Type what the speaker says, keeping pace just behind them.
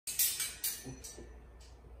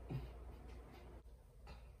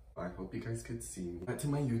I hope you guys could see me. Back to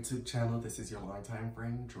my YouTube channel. This is your longtime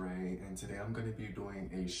friend Dre, and today I'm going to be doing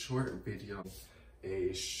a short video.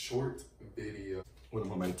 With a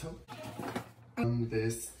memento.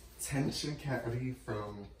 This tension caddy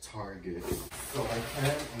from Target. So my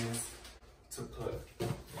plan is to put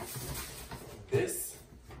this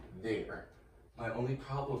there. My only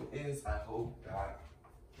problem is I hope that...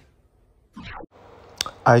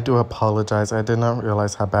 I do apologize. I did not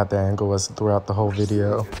realize how bad the angle was throughout the whole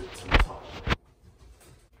video.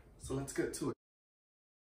 So let's get to it.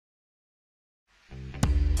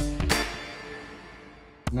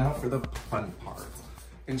 Now for the fun part.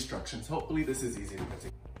 Instructions. Hopefully this is easy to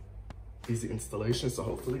get. Easy installation, so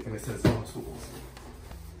hopefully, and it says no tools.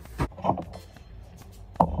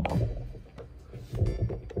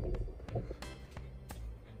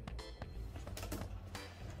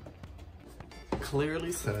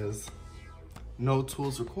 Clearly says no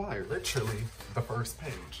tools required. Literally the first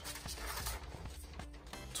page.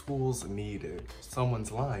 Tools needed.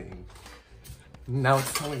 Someone's lying. Now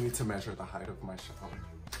it's telling me to measure the height of my shower.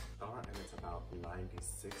 And it's about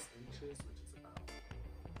 96 inches, which is about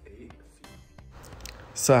 8 feet.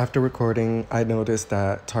 So after recording, I noticed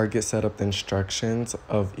that Target set up the instructions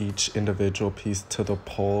of each individual piece to the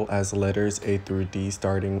pole as letters A through D,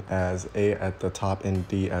 starting as A at the top and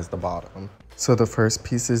D as the bottom. So the first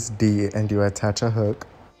piece is D, and you attach a hook.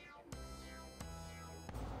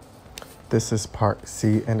 This is part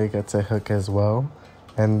C, and it gets a hook as well.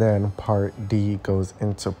 And then part D goes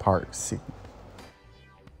into part C.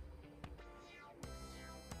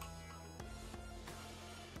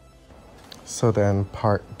 So then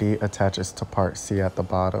part D attaches to part C at the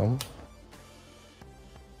bottom.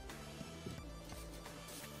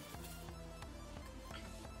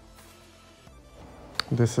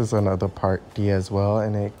 This is another part D as well,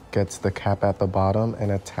 and it gets the cap at the bottom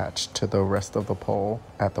and attached to the rest of the pole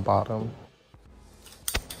at the bottom.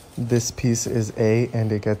 This piece is A,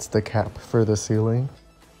 and it gets the cap for the ceiling.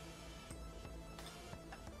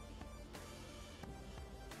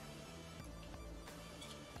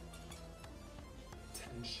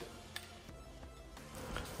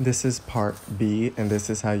 This is part B, and this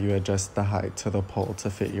is how you adjust the height to the pole to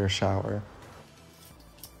fit your shower.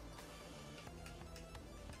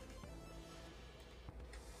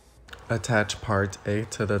 Attach part A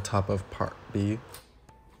to the top of part B.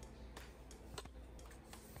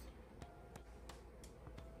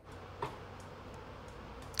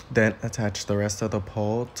 Then attach the rest of the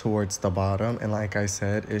pole towards the bottom, and like I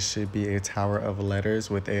said, it should be a tower of letters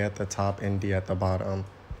with A at the top and D at the bottom.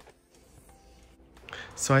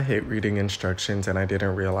 So I hate reading instructions, and I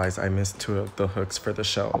didn't realize I missed 2 of the hooks for the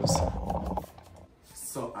shelves.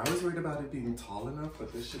 So I was worried about it being tall enough,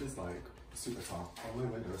 but this shit is like super tall. All my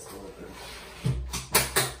windows still open.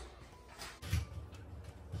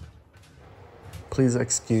 Please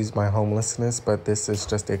excuse my homelessness, but this is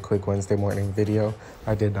just a quick Wednesday morning video.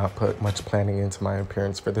 I did not put much planning into my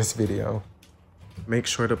appearance for this video. Make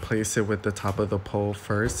sure to place it with the top of the pole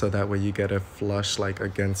first, so that way you get it flush like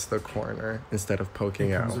against the corner instead of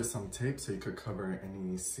poking out. These are some tape so you could cover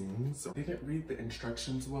any seams. I didn't read the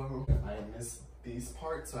instructions well. I missed these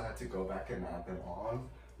parts, so I had to go back and add them on.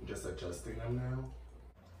 I'm just adjusting them now.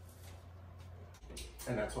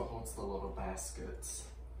 And that's what holds the little baskets.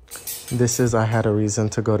 This is I had a reason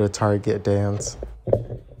to go to Target dance.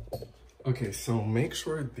 Okay, so make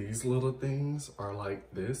sure these little things are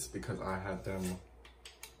like this, because I had them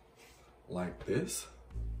like this.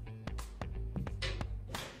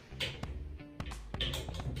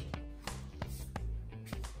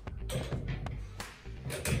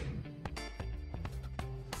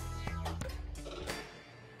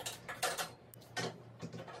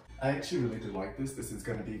 I actually really do like this. This is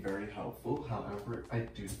going to be very helpful. However, I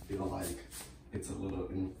do feel like it's a little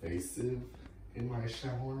invasive in my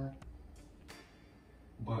shower.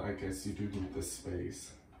 But I guess you do need the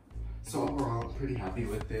space. So overall, I'm pretty happy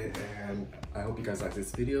with it, and I hope you guys like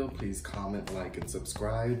this video. Please comment, like, and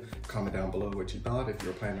subscribe. Comment down below what you thought, if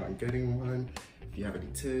you're planning on getting one. If you have any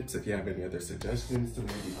tips, if you have any other suggestions to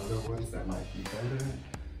maybe other ones that might be better.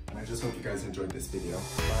 And I just hope you guys enjoyed this video.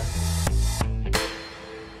 Bye.